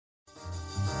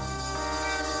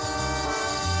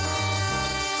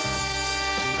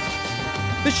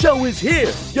The show is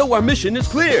here. Yo, our mission is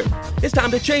clear. It's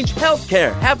time to change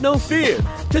healthcare. Have no fear.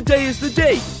 Today is the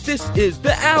day. This is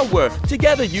the hour.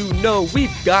 Together, you know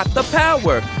we've got the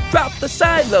power. Drop the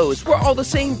silos. We're all the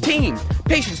same team.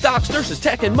 Patients, docs, nurses,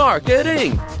 tech, and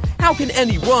marketing. How can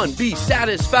anyone be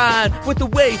satisfied with the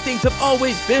way things have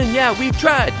always been? Yeah, we've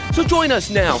tried. So join us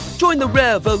now. Join the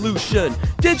revolution.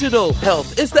 Digital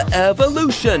health is the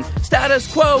evolution.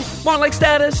 Status quo, more like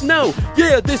status no.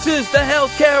 Yeah, this is the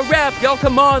healthcare rap. Y'all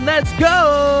come on, let's go.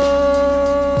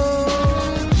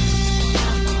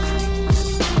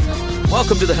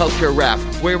 Welcome to the Healthcare Rap,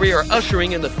 where we are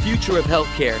ushering in the future of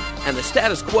healthcare and the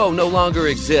status quo no longer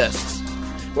exists.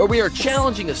 Where we are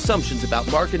challenging assumptions about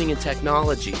marketing and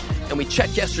technology, and we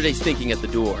check yesterday's thinking at the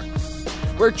door.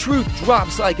 Where truth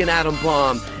drops like an atom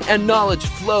bomb, and knowledge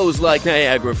flows like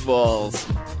Niagara Falls.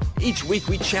 Each week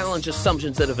we challenge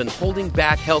assumptions that have been holding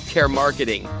back healthcare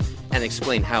marketing, and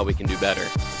explain how we can do better.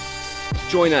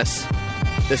 Join us.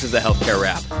 This is the Healthcare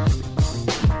Rap.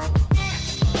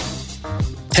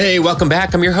 Hey, welcome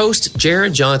back. I'm your host,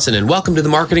 Jared Johnson, and welcome to the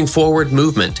Marketing Forward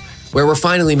movement, where we're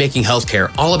finally making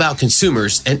healthcare all about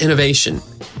consumers and innovation.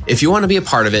 If you want to be a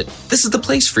part of it, this is the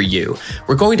place for you.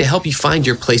 We're going to help you find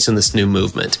your place in this new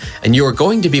movement, and you are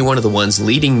going to be one of the ones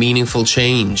leading meaningful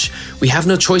change. We have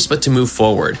no choice but to move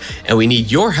forward, and we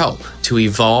need your help to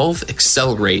evolve,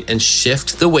 accelerate, and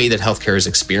shift the way that healthcare is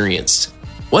experienced.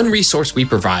 One resource we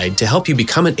provide to help you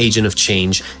become an agent of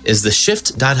change is the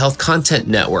Shift.Health Content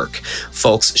Network.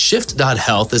 Folks,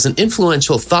 Shift.Health is an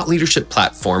influential thought leadership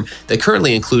platform that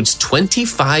currently includes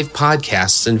 25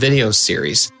 podcasts and video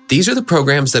series. These are the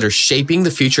programs that are shaping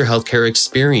the future healthcare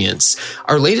experience.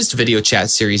 Our latest video chat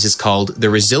series is called The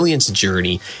Resilience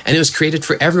Journey, and it was created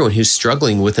for everyone who's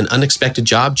struggling with an unexpected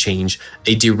job change,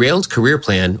 a derailed career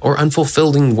plan, or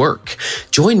unfulfilling work.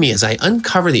 Join me as I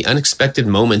uncover the unexpected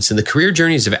moments in the career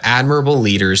journeys of admirable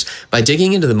leaders by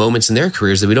digging into the moments in their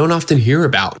careers that we don't often hear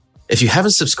about. If you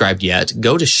haven't subscribed yet,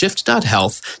 go to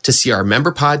Shift.Health to see our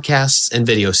member podcasts and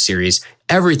video series.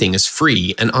 Everything is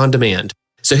free and on demand.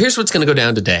 So here's what's going to go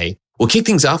down today. We'll kick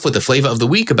things off with the flavor of the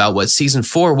week about what season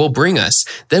 4 will bring us.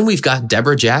 Then we've got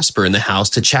Deborah Jasper in the house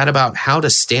to chat about how to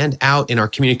stand out in our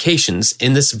communications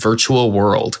in this virtual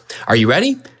world. Are you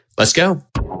ready? Let's go.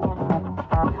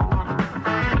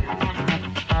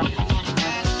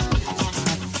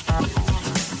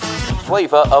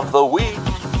 Flavor of the week.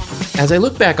 As I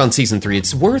look back on Season 3,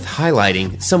 it's worth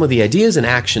highlighting some of the ideas and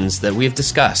actions that we have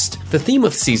discussed. The theme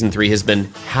of Season 3 has been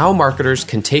how marketers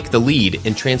can take the lead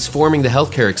in transforming the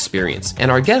healthcare experience,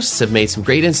 and our guests have made some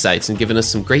great insights and given us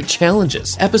some great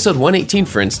challenges. Episode 118,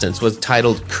 for instance, was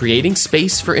titled Creating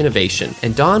Space for Innovation,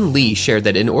 and Don Lee shared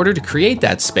that in order to create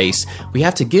that space, we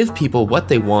have to give people what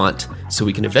they want so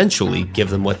we can eventually give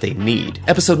them what they need.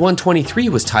 Episode 123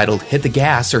 was titled Hit the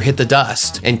Gas or Hit the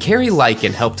Dust, and Carrie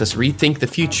Lykin helped us rethink the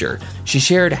future. She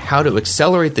shared how to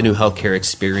accelerate the new healthcare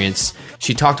experience.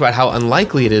 She talked about how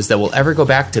unlikely it is that we'll ever go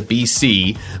back to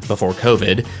BC, before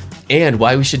COVID, and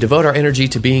why we should devote our energy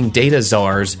to being data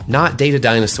czars, not data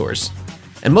dinosaurs.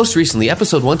 And most recently,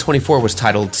 episode 124 was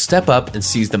titled Step Up and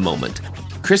Seize the Moment.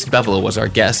 Chris Bevela was our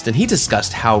guest, and he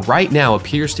discussed how right now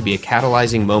appears to be a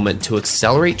catalyzing moment to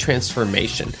accelerate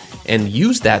transformation and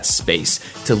use that space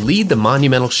to lead the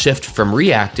monumental shift from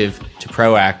reactive to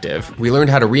proactive. We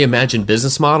learned how to reimagine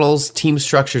business models, team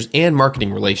structures, and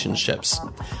marketing relationships.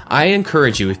 I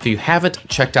encourage you, if you haven't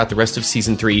checked out the rest of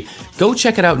Season 3, go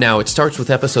check it out now. It starts with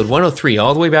episode 103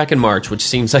 all the way back in March, which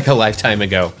seems like a lifetime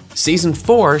ago. Season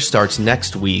 4 starts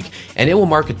next week, and it will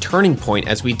mark a turning point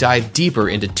as we dive deeper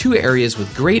into 2 areas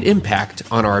with great impact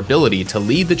on our ability to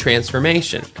lead the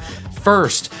transformation.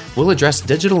 First, we'll address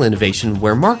digital innovation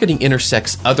where marketing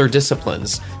intersects other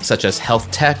disciplines, such as health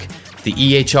tech, the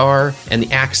EHR, and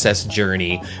the access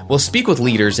journey. We'll speak with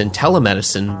leaders in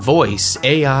telemedicine, voice,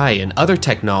 AI, and other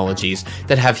technologies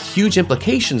that have huge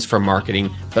implications for marketing,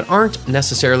 but aren't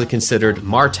necessarily considered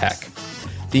MarTech.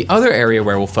 The other area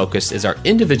where we'll focus is our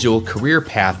individual career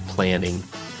path planning.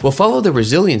 We'll follow the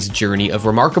resilience journey of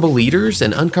remarkable leaders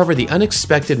and uncover the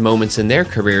unexpected moments in their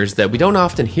careers that we don't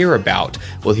often hear about.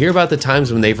 We'll hear about the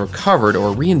times when they've recovered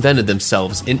or reinvented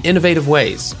themselves in innovative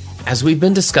ways. As we've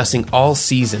been discussing all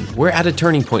season, we're at a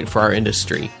turning point for our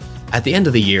industry. At the end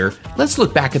of the year, let's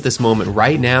look back at this moment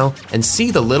right now and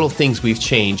see the little things we've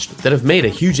changed that have made a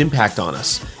huge impact on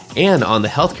us and on the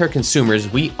healthcare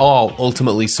consumers we all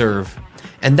ultimately serve.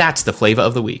 And that's the flavor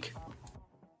of the week.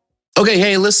 Okay,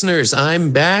 hey listeners,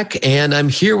 I'm back and I'm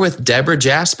here with Deborah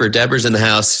Jasper. Deborah's in the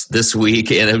house this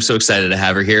week and I'm so excited to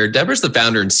have her here. Deborah's the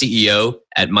founder and CEO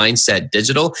at Mindset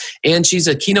Digital. And she's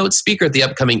a keynote speaker at the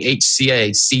upcoming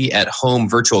HCAC at Home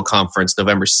virtual conference,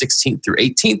 November 16th through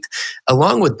 18th.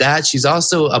 Along with that, she's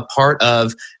also a part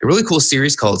of a really cool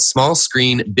series called Small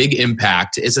Screen, Big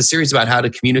Impact. It's a series about how to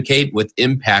communicate with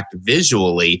impact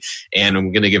visually. And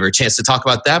I'm going to give her a chance to talk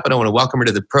about that, but I want to welcome her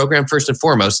to the program. First and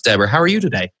foremost, Deborah, how are you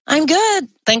today? I'm good.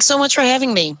 Thanks so much for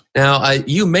having me. Now,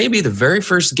 you may be the very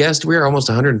first guest. We're almost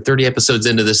 130 episodes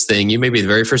into this thing. You may be the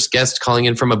very first guest calling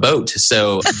in from a boat.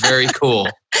 So very cool.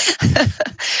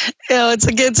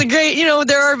 It's a great,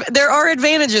 there are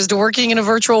advantages to working in a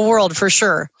virtual world for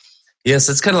sure. Yes,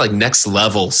 it's kind of like next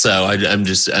level. So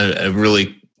I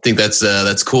really think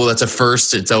that's cool. That's a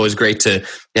first. It's always great to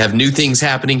have new things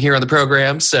happening here on the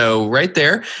program. So right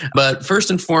there. But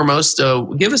first and foremost,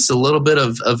 give us a little bit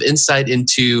of insight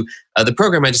into the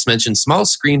program I just mentioned, Small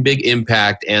Screen, Big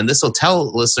Impact. And this will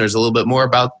tell listeners a little bit more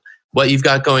about what you've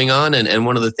got going on and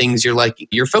one of the things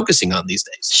you're focusing on these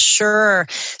days. Sure.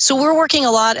 So we're working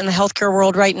a lot in the healthcare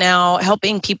world right now,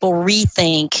 helping people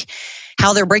rethink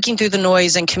how they're breaking through the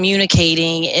noise and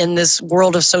communicating in this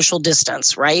world of social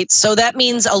distance, right? So that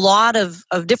means a lot of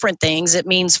different things. It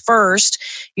means first,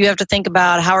 you have to think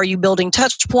about how are you building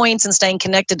touch points and staying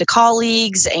connected to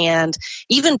colleagues and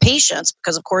even patients,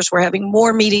 because of course we're having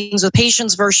more meetings with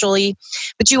patients virtually.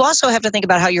 But you also have to think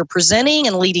about how you're presenting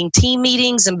and leading team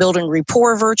meetings and building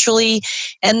rapport virtually.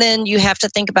 And then you have to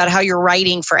think about how you're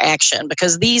writing for action,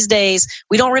 because these days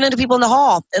we don't run into people in the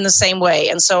hall in the same way.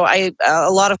 And so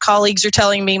a lot of colleagues are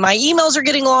telling me my emails are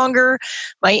getting longer,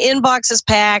 my inbox is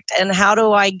packed, and how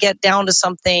do I get down to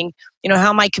something,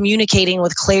 how am I communicating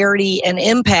with clarity and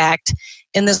impact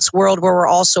in this world where we're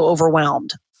also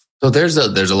overwhelmed? So there's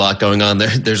a lot going on there.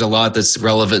 There's a lot that's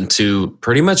relevant to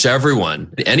pretty much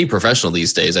everyone, any professional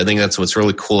these days. I think that's what's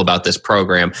really cool about this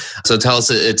program. So tell us,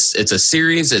 it's a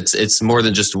series. It's more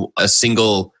than just a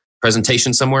single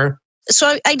presentation somewhere.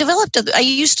 So I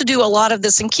used to do a lot of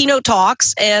this in keynote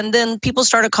talks, and then people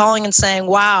started calling and saying,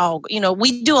 wow,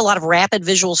 we do a lot of rapid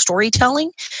visual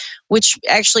storytelling, which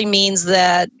actually means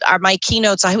that my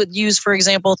keynotes, I would use, for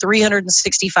example,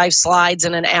 365 slides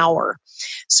in an hour.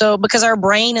 So because our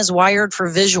brain is wired for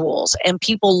visuals and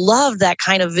people love that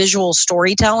kind of visual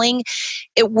storytelling,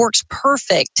 it works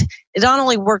perfect. It not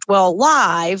only worked well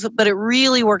live, but it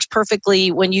really works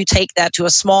perfectly when you take that to a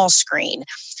small screen.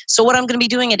 So what I'm going to be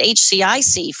doing at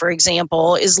HCIC, for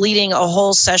example, is leading a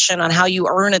whole session on how you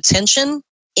earn attention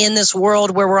in this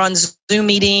world where we're on Zoom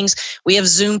meetings. We have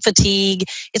Zoom fatigue.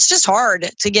 It's just hard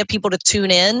to get people to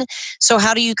tune in. So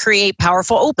how do you create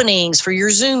powerful openings for your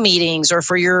Zoom meetings or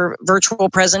for your virtual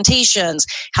presentations?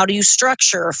 How do you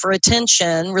structure for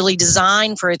attention, really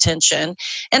design for attention?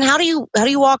 And how do you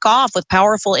walk off with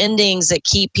powerful endings that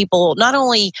keep people not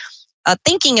only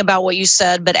thinking about what you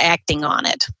said, but acting on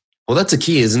it? Well, that's a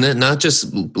key, isn't it? Not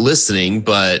just listening,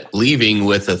 but leaving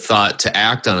with a thought to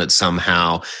act on it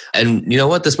somehow. And you know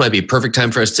what? This might be a perfect time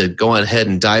for us to go on ahead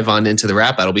and dive on into the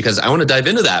rap battle, because I want to dive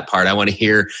into that part. I want to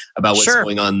hear about what's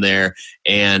going on there.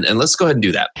 And let's go ahead and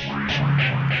do that.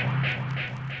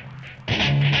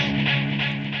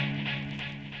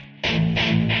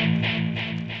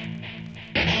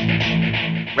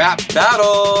 Rap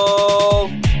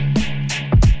battle!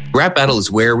 Rap Battle is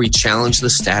where we challenge the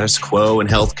status quo in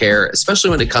healthcare, especially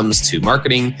when it comes to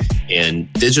marketing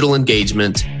and digital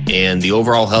engagement and the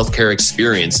overall healthcare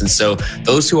experience. And so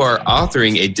those who are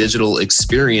authoring a digital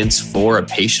experience for a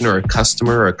patient or a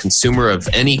customer or a consumer of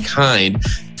any kind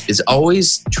is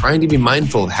always trying to be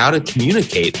mindful of how to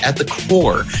communicate at the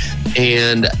core.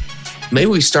 And maybe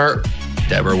we start,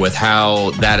 Deborah, with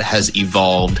how that has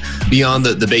evolved beyond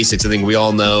the basics. I think we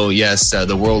all know, yes,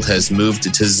 the world has moved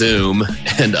to Zoom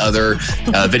and other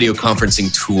video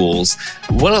conferencing tools.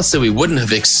 What else that we wouldn't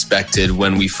have expected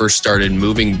when we first started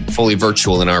moving fully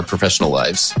virtual in our professional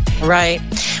lives? Right.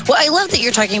 Well, I love that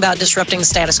you're talking about disrupting the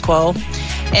status quo.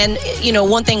 And,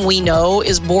 one thing we know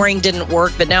is boring didn't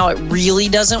work, but now it really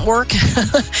doesn't work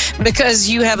because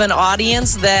you have an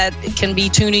audience that can be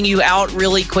tuning you out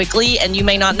really quickly and you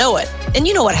may not know it. And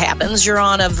you know what happens. You're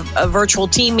on a virtual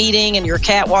team meeting and your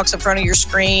cat walks in front of your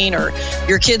screen, or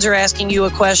your kids are asking you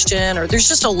a question, or there's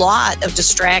just a lot of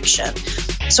distraction.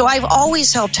 So I've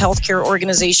always helped healthcare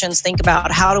organizations think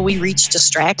about how do we reach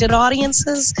distracted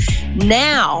audiences.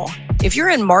 Now if you're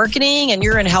in marketing and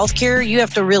you're in healthcare, you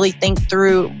have to really think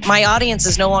through, my audience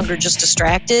is no longer just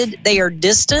distracted. They are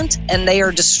distant and they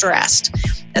are distressed.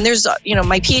 And there's,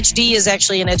 my PhD is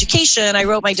actually in education. I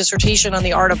wrote my dissertation on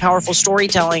the art of powerful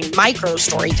storytelling, micro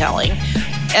storytelling.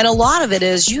 And a lot of it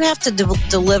is you have to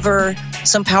deliver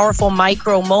some powerful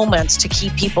micro moments to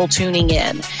keep people tuning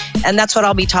in. And that's what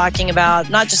I'll be talking about,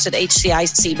 not just at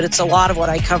HCIC, but it's a lot of what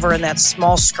I cover in that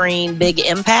Small Screen, Big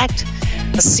Impact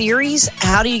series.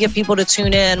 How do you get people to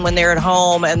tune in when they're at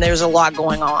home and there's a lot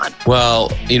going on? Well,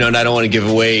 and I don't want to give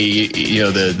away,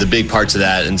 the big parts of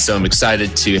that. And so I'm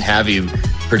excited to have you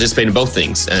participate in both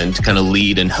things and to kind of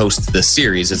lead and host the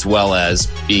series, as well as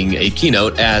being a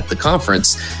keynote at the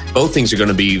conference. Both things are going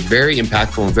to be very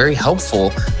impactful and very helpful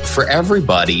for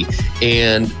everybody.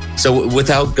 And so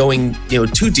without going,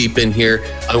 too deep in here,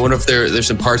 I wonder if there's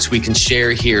some parts we can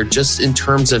share here, just in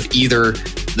terms of either,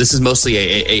 this is mostly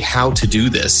a how to do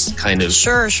this kind of,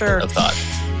 sure. of thought.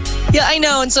 Yeah, I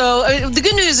know. And so the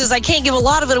good news is I can't give a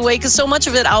lot of it away because so much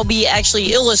of it I'll be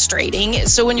actually illustrating.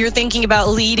 So when you're thinking about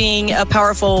leading a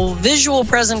powerful visual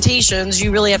presentations,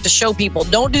 you really have to show people,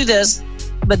 don't do this,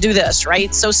 but do this,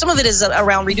 right? So some of it is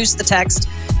around reduce the text,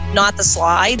 not the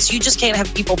slides. You just can't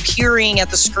have people peering at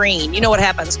the screen. You know what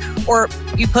happens. Or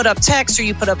you put up text or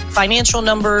you put up financial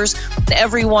numbers.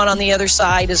 Everyone on the other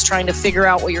side is trying to figure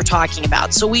out what you're talking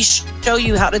about. So we show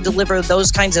you how to deliver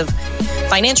those kinds of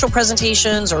financial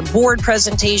presentations or board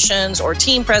presentations or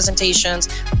team presentations,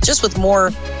 just with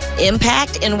more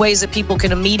impact in ways that people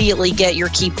can immediately get your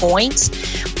key points.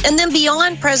 And then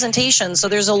beyond presentations, so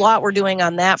there's a lot we're doing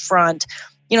on that front.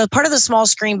 Part of the Small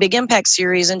Screen, Big Impact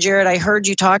series, and Jared, I heard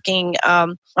you talking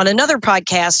on another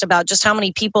podcast about just how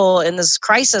many people in this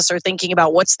crisis are thinking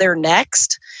about what's their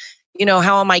next.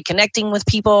 How am I connecting with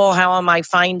people? How am I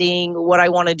finding what I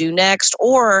want to do next?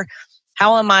 Or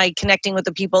how am I connecting with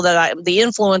the people the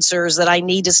influencers that I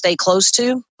need to stay close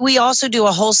to? We also do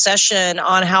a whole session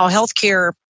on how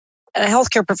healthcare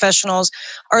professionals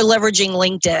are leveraging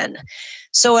LinkedIn.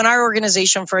 So in our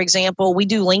organization, for example, we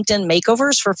do LinkedIn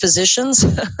makeovers for physicians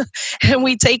and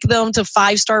we take them to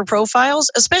 5-star profiles,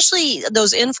 especially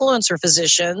those influencer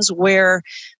physicians where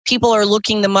people are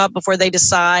looking them up before they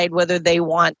decide whether they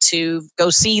want to go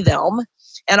see them.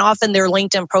 And often their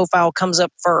LinkedIn profile comes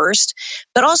up first,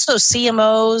 but also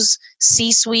CMOs,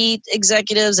 C-suite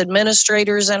executives,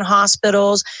 administrators in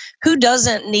hospitals. Who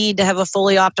doesn't need to have a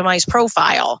fully optimized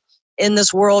profile in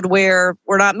this world where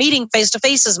we're not meeting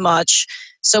face-to-face as much?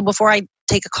 So before I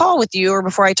take a call with you or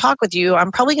before I talk with you,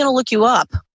 I'm probably going to look you up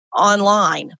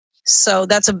online. So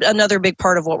that's another big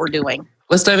part of what we're doing.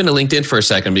 Let's dive into LinkedIn for a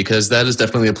second, because that is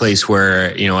definitely a place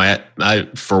where, I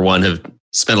for one, have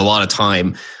spent a lot of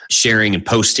time sharing and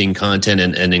posting content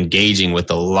and engaging with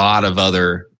a lot of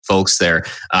other folks there.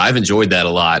 I've enjoyed that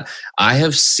a lot. I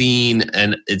have seen,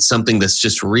 and it's something that's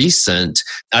just recent,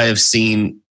 I have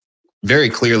seen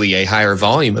very clearly a higher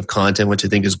volume of content, which I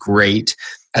think is great.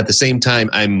 At the same time,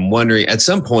 I'm wondering, at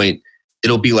some point,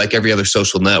 it'll be like every other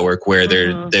social network where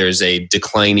there's a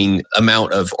declining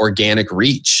amount of organic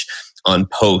reach on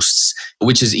posts,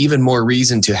 which is even more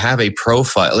reason to have a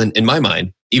profile, in my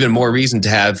mind, even more reason to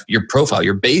have your profile,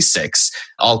 your basics,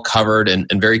 all covered and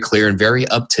very clear and very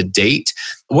up to date.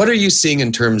 What are you seeing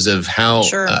in terms of how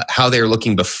they're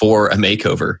looking before a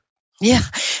makeover? Yeah.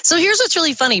 So here's what's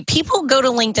really funny. People go to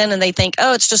LinkedIn and they think,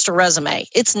 oh, it's just a resume.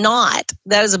 It's not.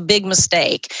 That is a big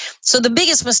mistake. So the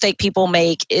biggest mistake people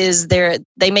make is they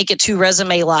make it too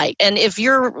resume-like. And if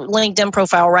your LinkedIn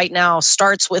profile right now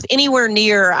starts with anywhere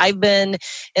near, I've been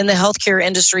in the healthcare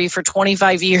industry for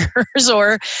 25 years,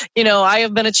 or, I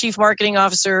have been a chief marketing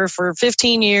officer for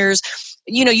 15 years,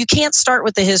 you can't start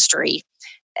with the history.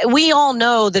 We all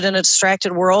know that in a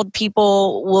distracted world,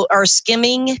 people are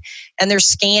skimming and they're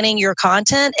scanning your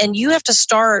content, and you have to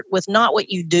start with not what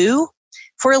you do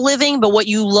for a living, but what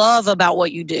you love about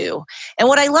what you do. And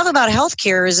what I love about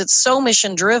healthcare is it's so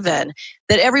mission driven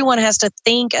that everyone has to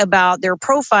think about their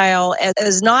profile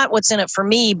as not what's in it for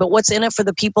me, but what's in it for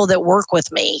the people that work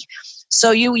with me.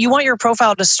 So you want your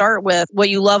profile to start with what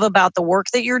you love about the work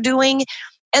that you're doing,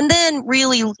 and then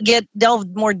really delve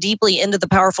more deeply into the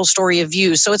powerful story of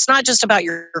you. So it's not just about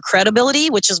your credibility,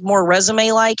 which is more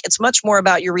resume-like. It's much more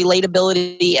about your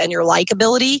relatability and your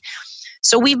likability.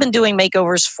 So we've been doing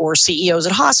makeovers for CEOs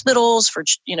at hospitals, for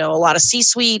a lot of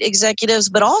C-suite executives,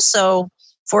 but also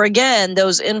for, again,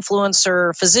 those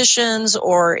influencer physicians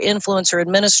or influencer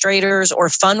administrators or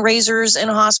fundraisers in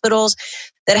hospitals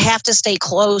that have to stay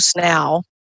close now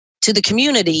to the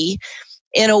community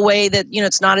in a way that,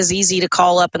 it's not as easy to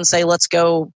call up and say, let's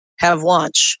go have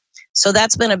lunch. So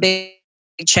that's been a big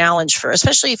challenge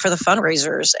especially for the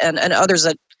fundraisers and others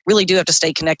that really do have to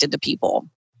stay connected to people.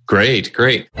 Great.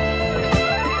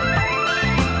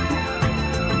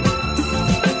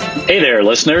 Hey there,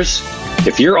 listeners.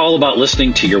 If you're all about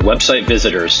listening to your website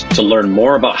visitors to learn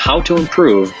more about how to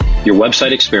improve your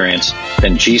website experience,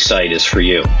 then G-Site is for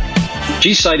you.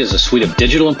 G-Site is a suite of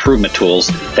digital improvement tools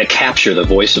that capture the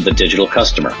voice of the digital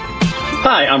customer.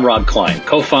 Hi, I'm Rob Klein,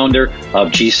 co-founder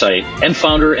of G-Site and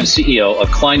founder and CEO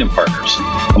of Klein & Partners,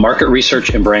 a market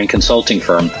research and brand consulting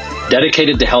firm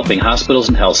dedicated to helping hospitals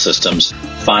and health systems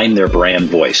find their brand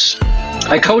voice.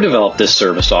 I co-developed this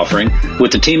service offering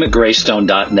with the team at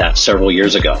Greystone.net several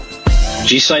years ago.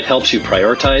 G-Site helps you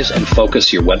prioritize and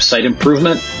focus your website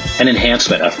improvement and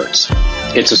enhancement efforts.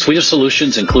 It's a suite of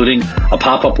solutions including a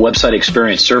pop-up website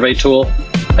experience survey tool,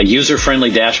 a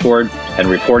user-friendly dashboard and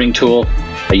reporting tool,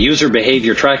 a user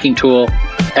behavior tracking tool,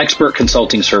 expert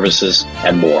consulting services,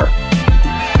 and more.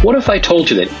 What if I told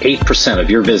you that 8% of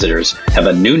your visitors have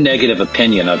a new negative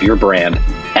opinion of your brand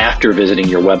after visiting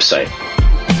your website?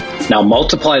 Now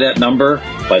multiply that number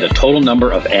by the total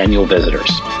number of annual visitors.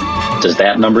 Does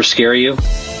that number scare you?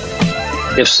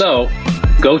 If so,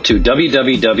 go to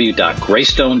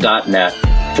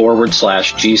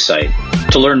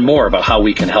www.greystone.net/G-Site to learn more about how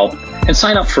we can help and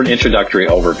sign up for an introductory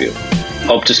overview.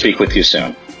 Hope to speak with you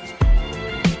soon.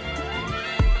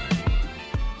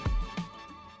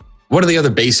 What are the other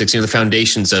basics, the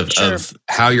foundations of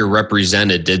how you're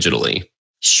represented digitally?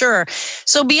 Sure.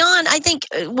 So beyond, I think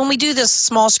when we do this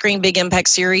small screen, big impact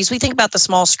series, we think about the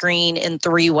small screen in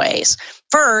three ways.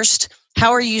 First,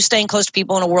 how are you staying close to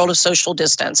people in a world of social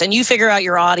distance? And you figure out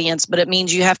your audience, but it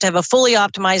means you have to have a fully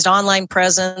optimized online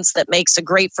presence that makes a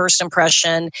great first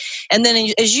impression. And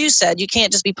then, as you said, you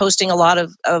can't just be posting a lot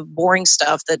of boring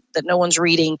stuff that no one's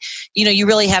reading. You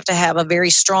really have to have a very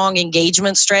strong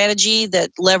engagement strategy that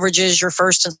leverages your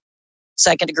first and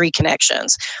second degree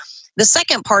connections. The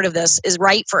second part of this is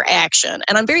right for action.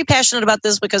 And I'm very passionate about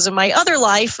this because of my other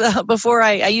life. Before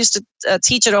I used to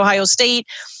teach at Ohio State.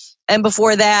 And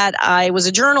before that, I was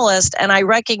a journalist, and I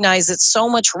recognize that so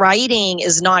much writing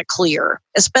is not clear,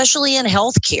 especially in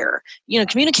healthcare.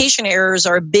 Communication errors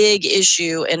are a big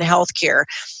issue in healthcare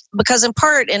because in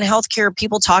part in healthcare,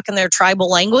 people talk in their tribal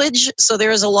language. So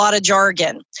there is a lot of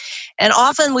jargon. And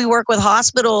often we work with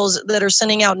hospitals that are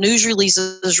sending out news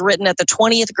releases written at the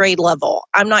 20th grade level.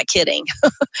 I'm not kidding.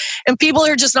 And people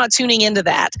are just not tuning into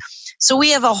that. So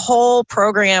we have a whole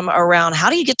program around how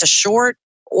do you get to short,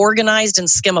 organized, and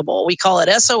skimmable. We call it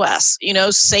SOS.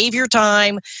 Save your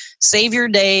time, save your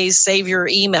days, save your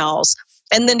emails.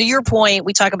 And then to your point,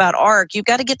 we talk about ARC. You've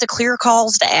got to get to clear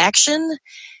calls to action,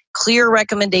 clear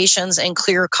recommendations, and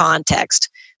clear context.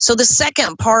 So the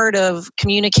second part of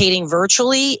communicating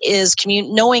virtually is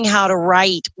knowing how to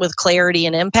write with clarity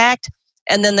and impact.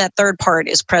 And then that third part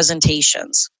is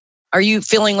presentations. Are you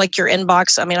feeling like your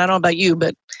inbox? I don't know about you,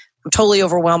 but I'm totally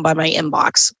overwhelmed by my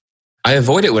inbox. I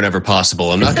avoid it whenever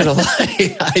possible. I'm not going to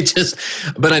lie.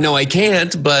 But I know I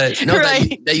can't. But no,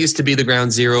 right. that used to be the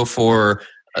ground zero for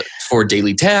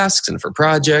daily tasks and for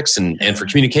projects and for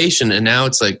communication. And now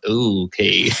it's like, ooh,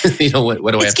 okay, what do I have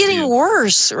to do? It's getting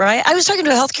worse, right? I was talking to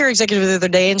a healthcare executive the other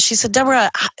day, and she said, Deborah,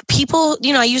 people,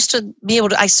 I used to be able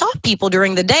to, I saw people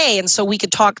during the day, and so we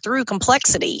could talk through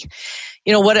complexity.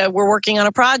 We're working on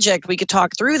a project, we could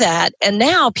talk through that. And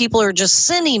now people are just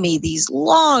sending me these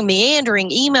long, meandering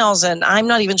emails, and I'm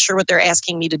not even sure what they're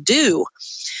asking me to do.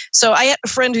 So I had a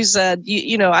friend who said,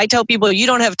 I tell people, you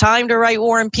don't have time to write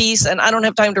War and Peace, and I don't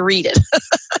have time to read it.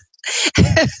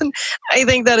 And I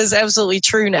think that is absolutely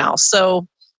true now. So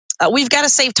we've got to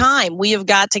save time. We have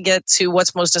got to get to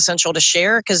what's most essential to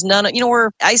share because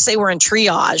I say we're in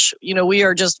triage.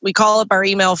 We call up our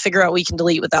email, figure out what we can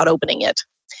delete without opening it.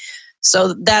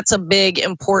 So that's a big,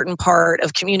 important part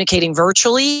of communicating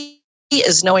virtually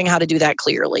is knowing how to do that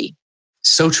clearly.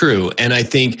 So true. And I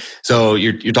think, so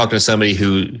you're talking to somebody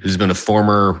who's been a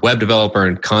former web developer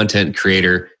and content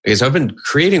creator. Because I've been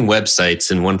creating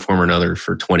websites in one form or another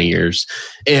for 20 years.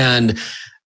 And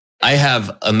I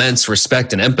have immense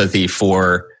respect and empathy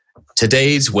for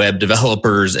today's web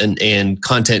developers and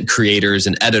content creators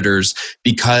and editors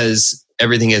because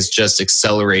everything has just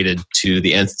accelerated to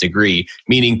the nth degree.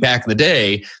 Meaning back in the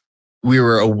day, we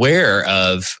were aware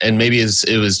of, and maybe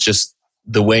it was just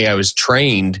the way I was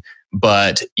trained,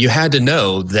 but you had to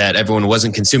know that everyone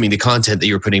wasn't consuming the content that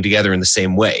you were putting together in the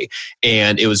same way.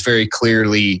 And it was very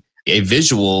clearly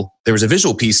there was a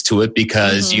visual piece to it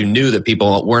because you knew that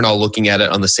people weren't all looking at it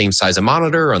on the same size of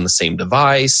monitor, on the same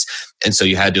device. And so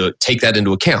you had to take that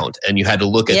into account and you had to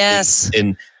look at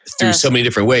it through so many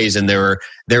different ways. And there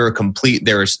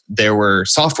were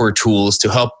software tools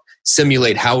to help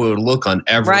simulate how it would look on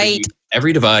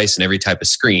every device and every type of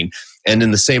screen. And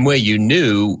in the same way, you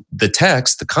knew the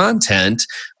text, the content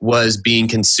was being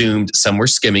consumed. Some were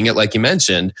skimming it, like you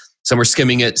mentioned. Some were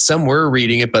skimming it, some were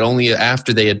reading it, but only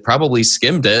after they had probably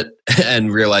skimmed it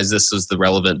and realized this was the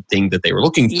relevant thing that they were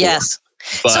looking for. Yes.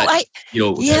 But, so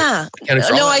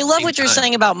I love what you're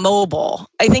saying about mobile.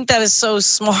 I think that is so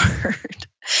smart.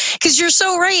 Because you're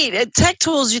so right. Tech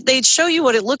tools, they show you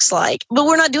what it looks like, but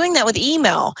we're not doing that with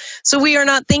email. So we are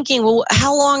not thinking, well,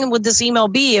 how long would this email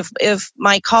be if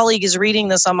my colleague is reading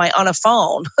this on a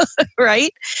phone,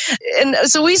 right? And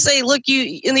so we say, look,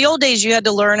 in the old days, you had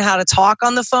to learn how to talk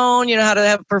on the phone, how to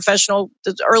have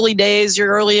the early days, you're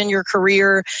early in your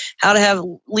career, how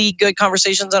to lead good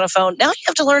conversations on a phone. Now you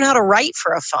have to learn how to write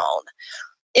for a phone.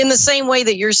 In the same way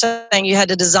that you're saying you had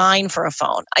to design for a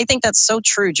phone. I think that's so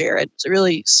true, Jared. It's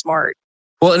really smart.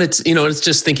 Well, and it's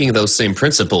just thinking of those same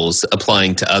principles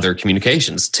applying to other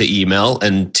communications, to email,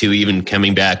 and to even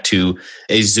coming back to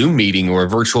a Zoom meeting or a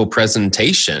virtual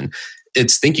presentation.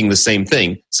 It's thinking the same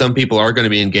thing. Some people are going to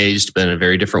be engaged, but in a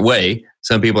very different way.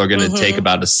 Some people are going to take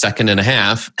about a second and a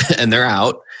half and they're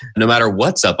out, no matter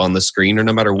what's up on the screen or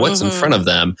no matter what's in front of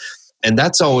them. And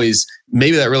that's always,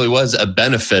 maybe that really was a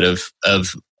benefit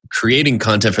of creating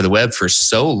content for the web for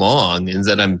so long, is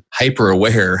that I'm hyper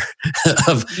aware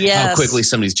of how quickly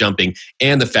somebody's jumping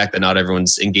and the fact that not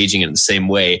everyone's engaging in the same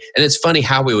way. And it's funny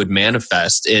how we would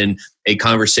manifest in a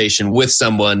conversation with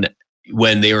someone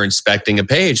when they were inspecting a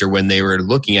page or when they were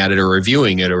looking at it or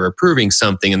reviewing it or approving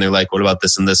something. And they're like, what about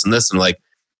this and this and this? And I'm like,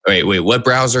 wait, what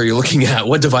browser are you looking at?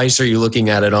 What device are you looking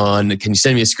at it on? Can you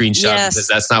send me a screenshot? Because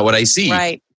that's not what I see.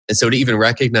 Right. And so to even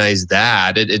recognize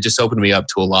that, it just opened me up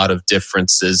to a lot of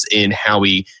differences in how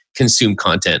we consume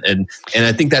content. And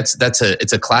I think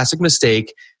it's a classic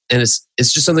mistake. And it's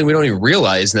just something we don't even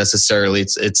realize necessarily.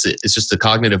 It's just a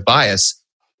cognitive bias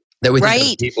that we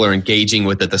think that people are engaging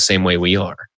with it the same way we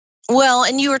are. Well,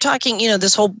 and you were talking,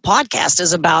 this whole podcast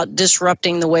is about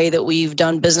disrupting the way that we've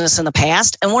done business in the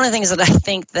past. And one of the things that I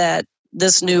think that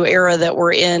this new era that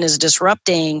we're in is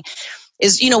disrupting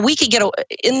is, we could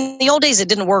in the old days, it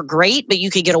didn't work great, but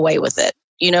you could get away with it.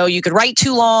 You could write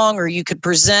too long, or you could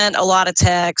present a lot of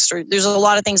text, or there's a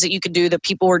lot of things that you could do that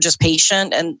people were just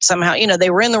patient and somehow,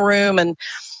 they were in the room and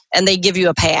they give you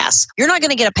a pass. You're not going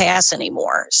to get a pass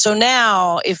anymore. So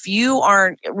now if you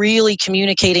aren't really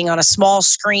communicating on a small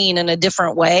screen in a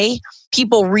different way,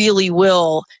 people really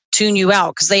will tune you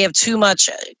out because they have too much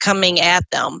coming at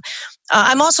them.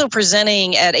 I'm also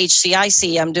presenting at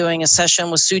HCIC. I'm doing a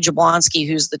session with Sue Jablonski,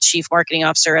 who's the Chief Marketing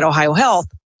Officer at Ohio Health.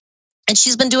 And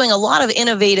she's been doing a lot of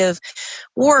innovative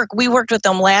work. We worked with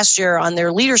them last year on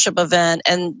their leadership event,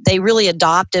 and they really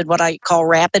adopted what I call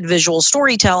rapid visual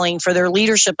storytelling for their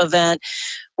leadership event,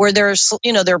 where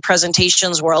their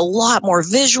presentations were a lot more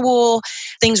visual.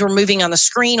 Things were moving on the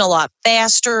screen a lot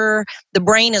faster. The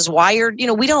brain is wired.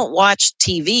 We don't watch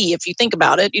TV. If you think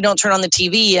about it, you don't turn on the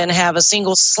TV and have a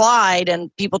single slide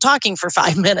and people talking for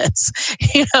 5 minutes.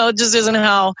 It just isn't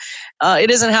how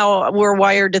we're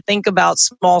wired to think about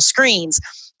small screens.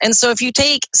 And so if you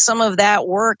take some of that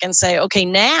work and say, okay,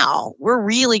 now we're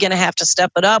really going to have to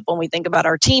step it up when we think about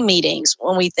our team meetings,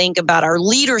 when we think about our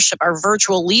leadership, our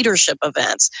virtual leadership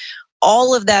events,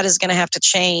 all of that is going to have to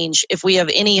change if we have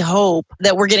any hope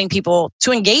that we're getting people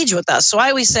to engage with us. So I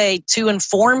always say, to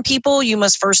inform people, you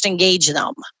must first engage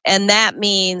them. And that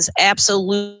means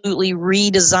absolutely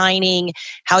redesigning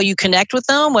how you connect with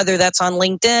them, whether that's on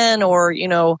LinkedIn or,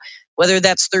 whether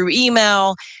that's through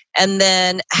email, and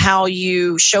then how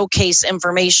you showcase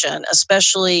information,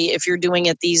 especially if you're doing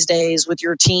it these days with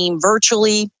your team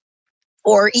virtually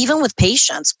or even with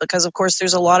patients, because of course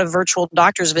there's a lot of virtual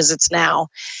doctor's visits now.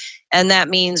 And that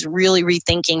means really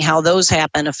rethinking how those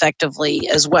happen effectively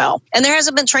as well. And there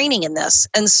hasn't been training in this.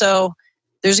 And so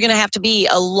there's going to have to be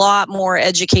a lot more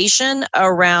education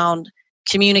around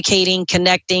communicating,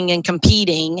 connecting, and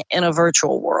competing in a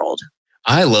virtual world.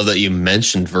 I love that you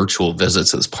mentioned virtual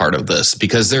visits as part of this,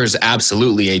 because there's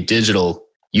absolutely a digital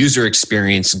user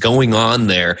experience going on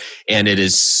there. And it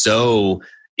is so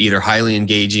either highly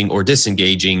engaging or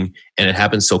disengaging, and it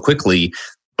happens so quickly.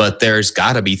 But there's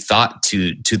got to be thought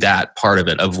to that part of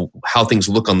it, of how things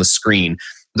look on the screen.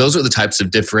 Those are the types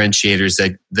of differentiators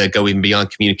that go even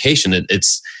beyond communication.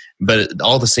 But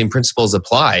all the same principles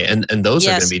apply. And those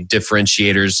are going to be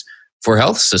differentiators for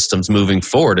health systems moving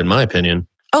forward, in my opinion.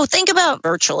 Oh, think about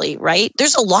virtually, right?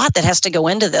 There's a lot that has to go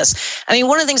into this. I mean,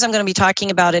 one of the things I'm going to be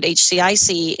talking about at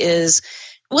HCIC is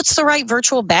what's the right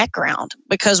virtual background?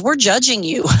 Because we're judging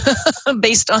you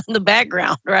based on the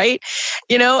background, right?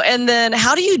 And then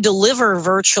how do you deliver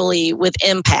virtually with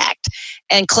impact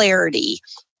and clarity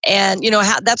And,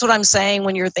 that's what I'm saying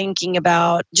when you're thinking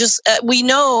about just, we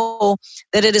know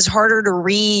that it is harder to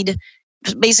read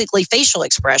basically facial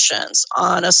expressions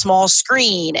on a small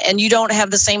screen, and you don't have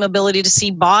the same ability to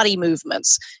see body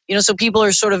movements. So people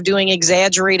are sort of doing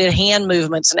exaggerated hand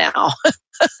movements now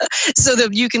so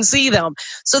that you can see them.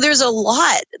 So there's a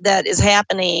lot that is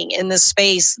happening in this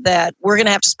space that we're going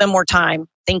to have to spend more time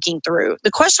thinking through.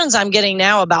 The questions I'm getting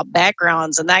now about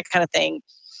backgrounds and that kind of thing,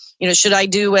 should I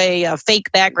do a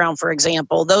fake background, for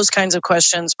example? Those kinds of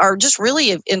questions are just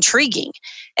really intriguing.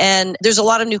 And there's a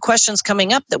lot of new questions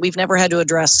coming up that we've never had to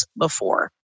address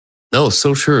before. No,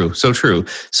 so true. So true.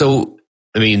 So,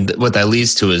 what that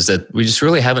leads to is that we just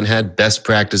really haven't had best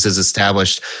practices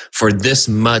established for this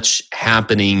much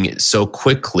happening so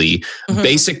quickly. Mm-hmm.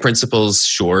 Basic principles,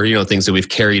 sure, things that we've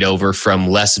carried over from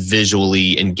less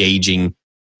visually engaging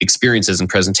experiences and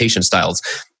presentation styles.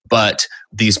 But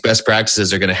these best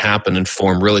practices are going to happen and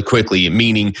form really quickly,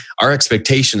 meaning our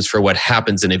expectations for what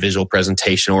happens in a visual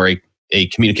presentation or a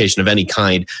communication of any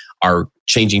kind are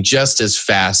changing just as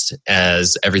fast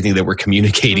as everything that we're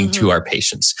communicating to our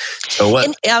patients. So what?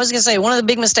 And I was going to say, one of the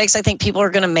big mistakes I think people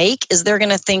are going to make is they're going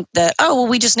to think that,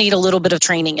 we just need a little bit of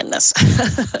training in this.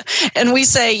 And we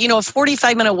say, a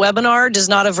 45-minute webinar does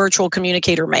not a virtual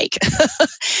communicator make.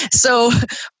 So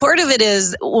part of it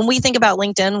is when we think about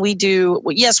LinkedIn, we do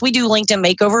LinkedIn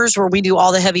makeovers where we do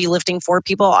all the heavy lifting for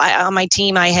people. On my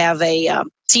team, I have a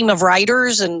team of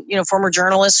writers and former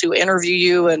journalists who interview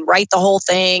you and write the whole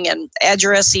thing and add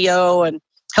your SEO and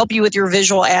help you with your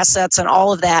visual assets and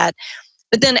all of that.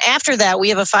 But then after that, we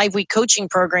have a 5-week coaching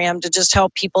program to just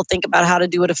help people think about how to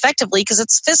do it effectively because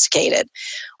it's sophisticated.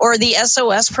 Or the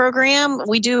SOS program,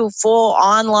 we do full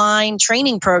online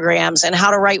training programs and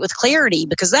how to write with clarity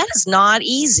because that is not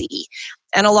easy.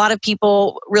 And a lot of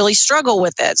people really struggle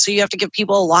with it. So you have to give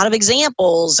people a lot of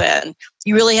examples and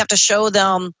you really have to show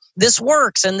them this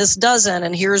works and this doesn't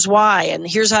and here's why and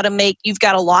here's how to you've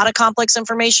got a lot of complex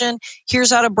information,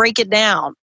 here's how to break it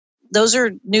down. Those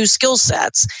are new skill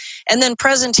sets. And then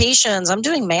presentations, I'm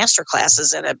doing master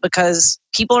classes in it because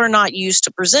people are not used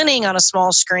to presenting on a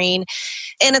small screen.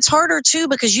 And it's harder too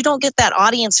because you don't get that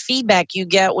audience feedback you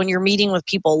get when you're meeting with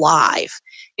people live.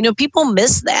 People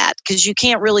miss that because you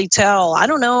can't really tell. I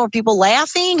don't know, are people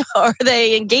laughing? Are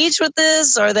they engaged with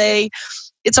this?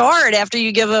 It's hard after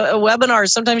you give a webinar.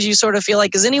 Sometimes you sort of feel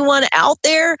like, is anyone out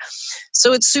there?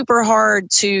 So it's super hard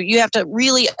you have to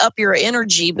really up your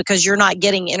energy because you're not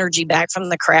getting energy back from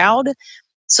the crowd.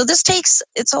 So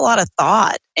it's a lot of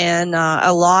thought and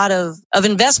a lot of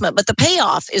investment, but the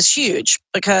payoff is huge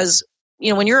because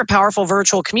when you're a powerful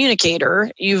virtual communicator,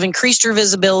 you've increased your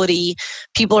visibility.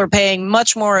 People are paying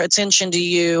much more attention to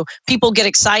you. People get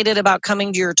excited about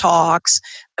coming to your talks.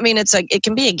 It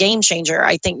can be a game changer,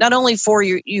 I think, not only for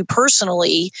you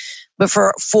personally, but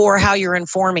for how you're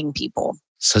informing people.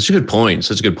 Such a good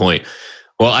point.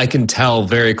 Well, I can tell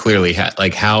very clearly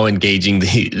how engaging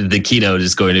the keynote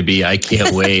is going to be. I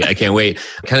can't wait.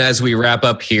 Kind of as we wrap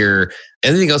up here,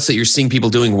 anything else that you're seeing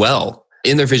people doing well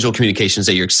in their visual communications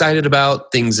that you're excited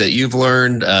about, things that you've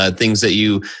learned, things that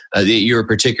you're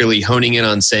particularly honing in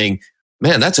on saying,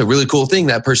 man, that's a really cool thing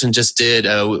that person just did.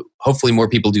 Hopefully more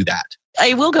people do that.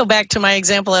 I will go back to my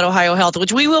example at Ohio Health,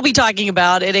 which we will be talking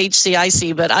about at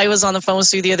HCIC, but I was on the phone with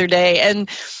Sue the other day and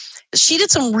she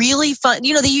did some really fun,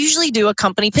 they usually do a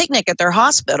company picnic at their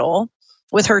hospital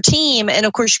with her team. And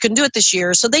of course, you couldn't do it this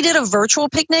year. So they did a virtual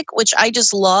picnic, which I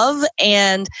just love.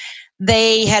 And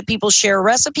they had people share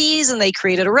recipes and they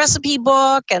created a recipe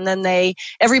book. And then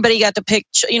everybody got to pick,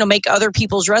 make other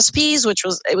people's recipes,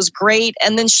 it was great.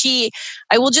 And then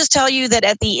I will just tell you that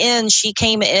at the end, she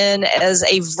came in as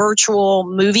a virtual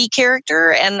movie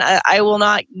character. And I will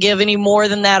not give any more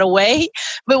than that away,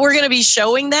 but we're going to be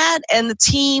showing that. And the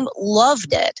team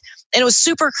loved it. And it was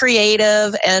super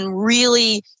creative and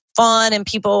really fun and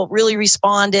people really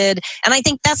responded. And I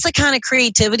think that's the kind of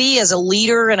creativity as a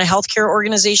leader in a healthcare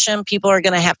organization people are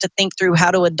going to have to think through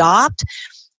how to adopt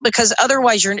because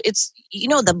otherwise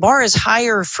the bar is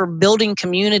higher for building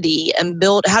community and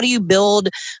how do you build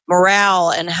morale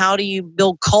and how do you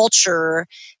build culture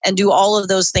and do all of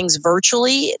those things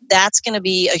virtually. That's going to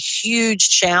be a huge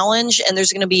challenge and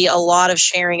there's going to be a lot of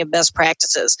sharing of best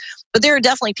practices. But there are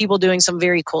definitely people doing some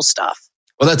very cool stuff.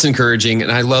 Well, that's encouraging.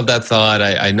 And I love that thought.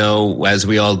 I know as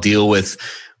we all deal with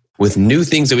new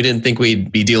things that we didn't think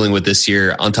we'd be dealing with this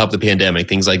year on top of the pandemic,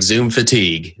 things like Zoom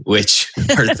fatigue, which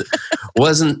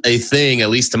wasn't a thing,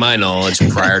 at least to my knowledge,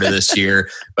 prior to this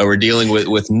year. But we're dealing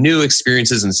with new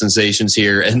experiences and sensations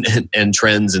here and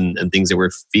trends and things that we're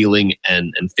feeling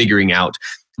and figuring out.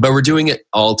 But we're doing it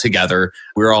all together.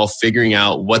 We're all figuring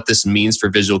out what this means for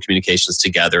visual communications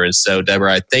together. And so,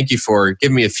 Deborah, I thank you for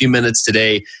giving me a few minutes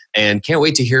today and can't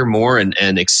wait to hear more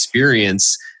and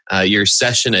experience your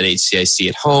session at HCIC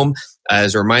at home.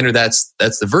 As a reminder, that's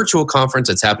the virtual conference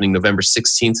that's happening November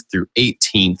 16th through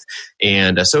 18th.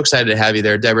 And so excited to have you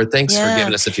there. Deborah, thanks for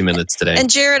giving us a few minutes today. And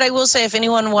Jared, I will say, if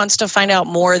anyone wants to find out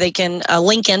more, they can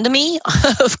link into me,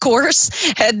 of course,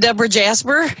 at Deborah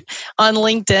Jasper on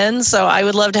LinkedIn. So I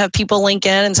would love to have people link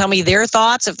in and tell me their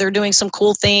thoughts, if they're doing some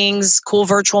cool things, cool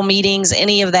virtual meetings,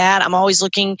 any of that. I'm always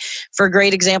looking for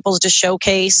great examples to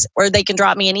showcase, or they can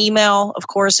drop me an email, of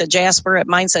course, at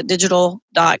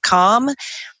jasper@mindsetdigital.com.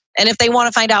 And if they want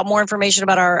to find out more information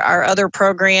about our other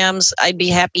programs, I'd be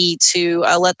happy to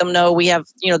let them know. We have,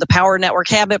 the Power Network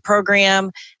Habit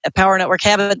program at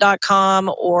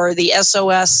powernetworkhabit.com, or the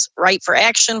SOS Right for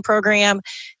Action program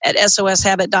at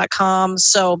soshabit.com.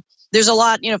 So there's a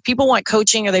lot, if people want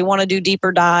coaching or they want to do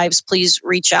deeper dives, please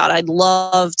reach out. I'd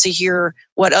love to hear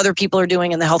what other people are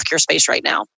doing in the healthcare space right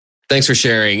now. Thanks for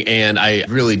sharing. And I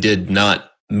really did not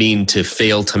mean to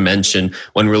fail to mention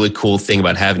one really cool thing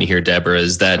about having you here, Deborah,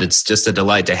 is that it's just a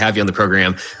delight to have you on the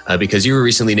program because you were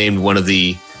recently named one of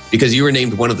the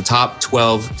top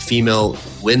 12 female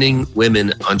winning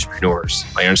women entrepreneurs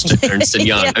by Ernst &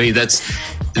 Young. I mean,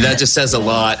 that just says a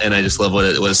lot, and I just love what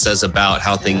it says about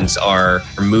how things are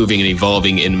moving and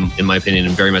evolving, in my opinion,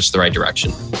 in very much the right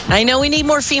direction. I know we need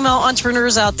more female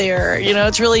entrepreneurs out there.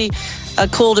 It's really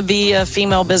cool to be a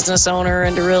female business owner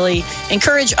and to really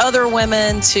encourage other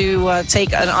women to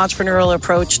take an entrepreneurial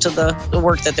approach to the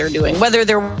work that they're doing. Whether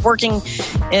they're working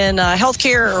in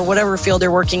healthcare or whatever field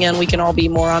they're working in, we can all be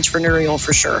more entrepreneurial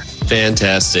for sure.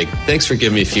 Fantastic. Thanks for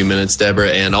giving me a few minutes,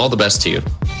 Deborah, and all the best to you.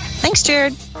 Thanks,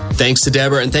 Jared. Thanks to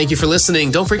Deborah, and thank you for listening.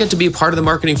 Don't forget to be a part of the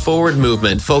Marketing Forward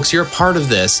movement. Folks, you're a part of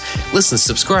this. Listen,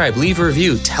 subscribe, leave a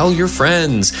review, tell your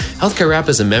friends. Healthcare Rap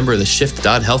is a member of the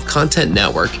Shift.Health Content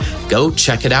Network. Go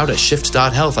check it out at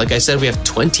Shift.Health. Like I said, we have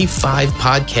 25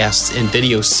 podcasts and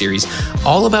video series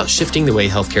all about shifting the way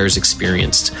healthcare is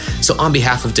experienced. So on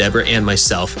behalf of Deborah and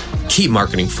myself, keep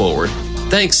marketing forward.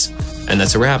 Thanks, and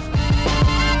that's a wrap.